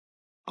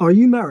Are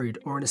you married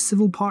or in a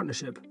civil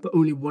partnership but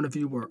only one of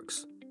you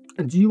works?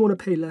 And do you want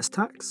to pay less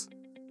tax?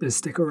 Then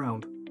stick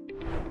around.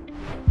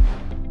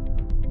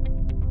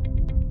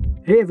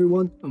 Hey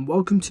everyone, and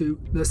welcome to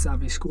The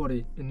Savvy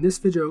Squaddy. In this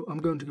video I'm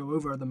going to go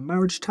over the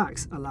marriage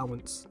tax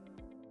allowance.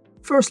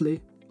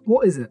 Firstly,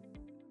 what is it?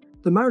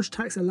 The marriage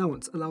tax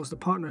allowance allows the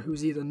partner who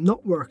is either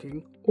not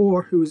working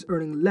or who is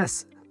earning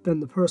less than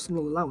the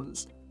personal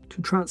allowance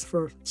to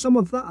transfer some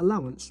of that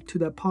allowance to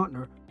their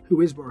partner who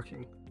is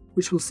working,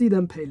 which will see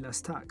them pay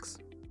less tax.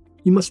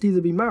 You must either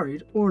be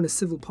married or in a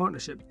civil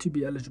partnership to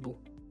be eligible.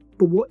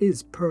 But what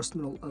is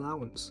personal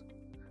allowance?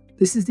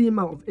 This is the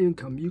amount of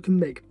income you can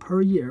make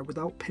per year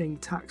without paying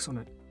tax on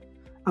it.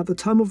 At the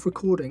time of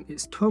recording,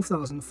 it's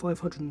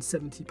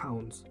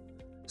 £12,570.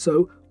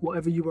 So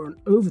whatever you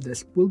earn over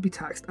this will be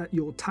taxed at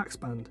your tax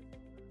band.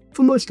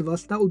 For most of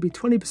us, that will be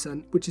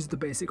 20%, which is the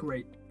basic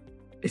rate.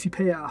 If you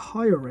pay at a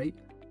higher rate,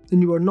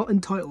 then you are not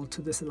entitled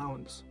to this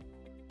allowance.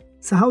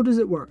 So how does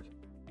it work?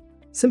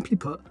 Simply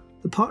put,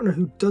 the partner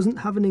who doesn't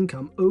have an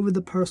income over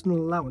the personal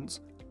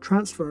allowance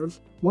transfers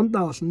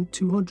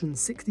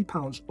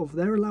 £1,260 of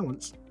their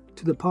allowance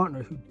to the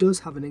partner who does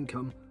have an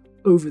income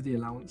over the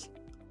allowance,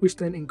 which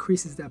then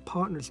increases their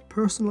partner's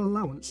personal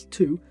allowance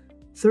to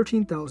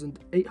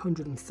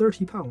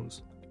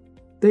 £13,830.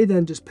 They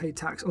then just pay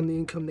tax on the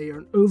income they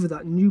earn over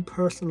that new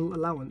personal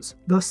allowance,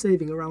 thus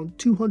saving around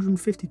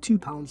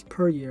 £252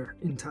 per year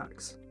in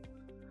tax.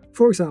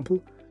 For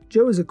example,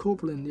 Joe is a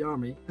corporal in the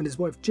army and his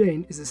wife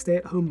Jane is a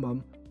stay-at-home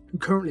mum who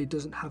currently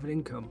doesn't have an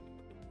income.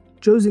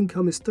 Joe's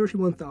income is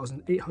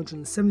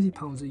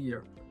 £31,870 a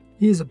year.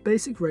 He is a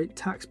basic rate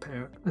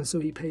taxpayer and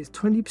so he pays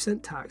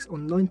 20% tax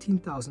on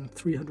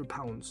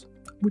 £19,300,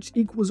 which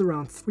equals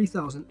around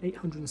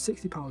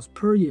 £3,860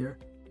 per year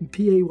in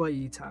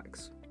PAYE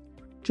tax.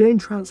 Jane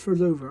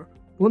transfers over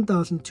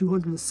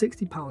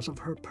 £1,260 of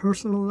her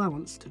personal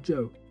allowance to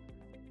Joe.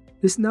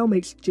 This now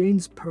makes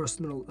Jane's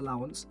personal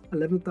allowance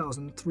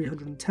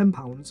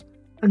 £11,310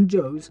 and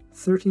Joe's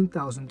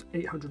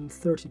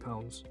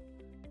 £13,830.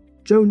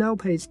 Joe now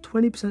pays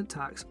 20%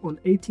 tax on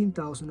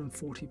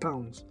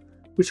 £18,040,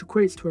 which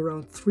equates to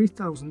around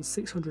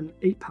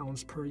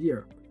 £3,608 per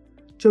year.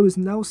 Joe is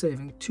now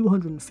saving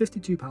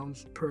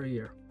 £252 per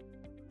year.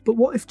 But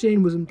what if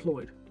Jane was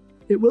employed?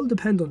 It will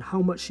depend on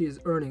how much she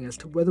is earning as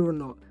to whether or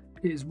not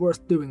it is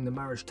worth doing the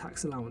marriage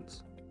tax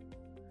allowance.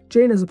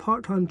 Jane has a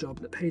part-time job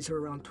that pays her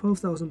around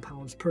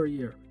 £12,000 per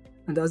year,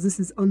 and as this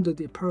is under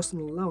the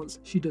personal allowance,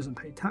 she doesn't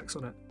pay tax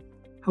on it.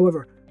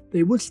 However,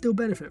 they would still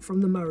benefit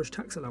from the marriage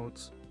tax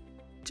allowance.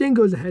 Jane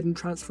goes ahead and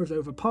transfers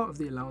over part of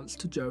the allowance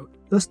to Joe,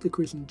 thus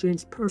decreasing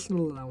Jane's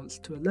personal allowance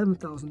to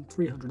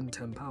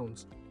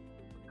 £11,310.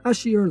 As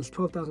she earns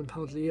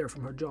 £12,000 a year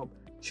from her job,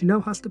 she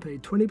now has to pay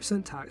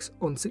 20% tax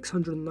on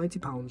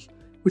 £690,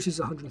 which is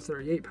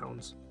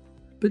 £138.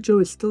 But Joe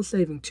is still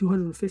saving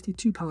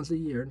 £252 a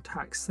year in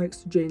tax thanks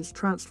to Jane's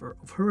transfer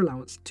of her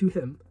allowance to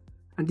him,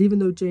 and even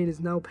though Jane is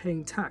now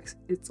paying tax,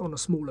 it's on a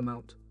small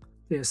amount.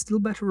 They are still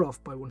better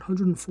off by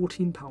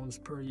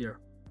 £114 per year.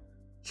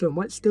 So it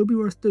might still be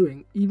worth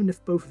doing even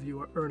if both of you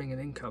are earning an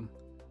income.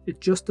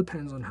 It just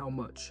depends on how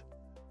much.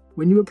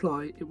 When you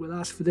apply, it will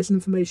ask for this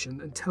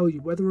information and tell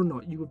you whether or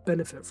not you will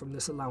benefit from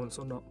this allowance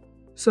or not.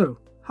 So,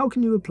 how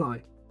can you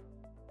apply?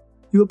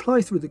 You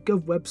apply through the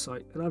Gov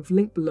website and I've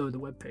linked below the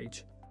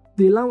webpage.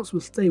 The allowance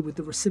will stay with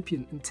the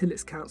recipient until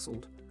it's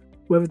cancelled,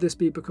 whether this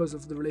be because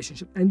of the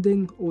relationship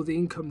ending or the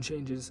income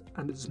changes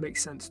and it just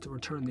makes sense to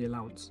return the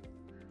allowance.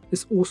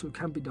 This also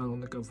can be done on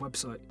the Gov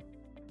website.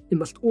 It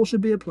must also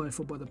be applied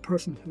for by the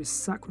person who is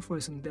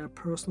sacrificing their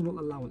personal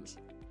allowance,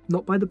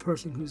 not by the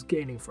person who is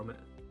gaining from it.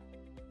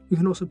 You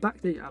can also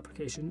backdate your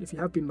application if you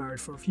have been married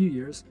for a few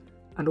years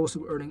and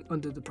also earning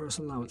under the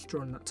personal allowance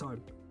during that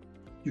time.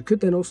 You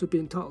could then also be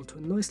entitled to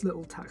a nice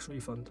little tax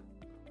refund.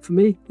 For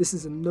me, this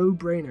is a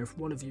no-brainer if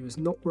one of you is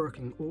not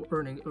working or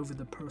earning over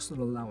the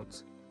personal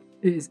allowance.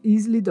 It is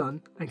easily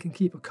done and can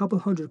keep a couple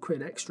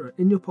 £100 extra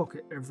in your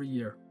pocket every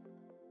year.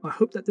 I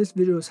hope that this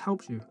video has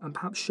helped you and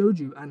perhaps showed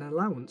you an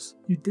allowance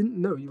you didn't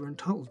know you were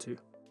entitled to.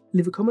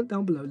 Leave a comment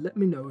down below, let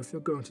me know if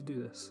you're going to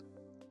do this.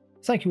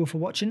 Thank you all for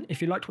watching.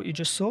 If you liked what you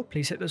just saw,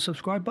 please hit the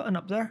subscribe button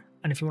up there,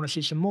 and if you want to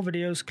see some more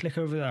videos, click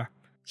over there.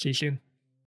 See you soon.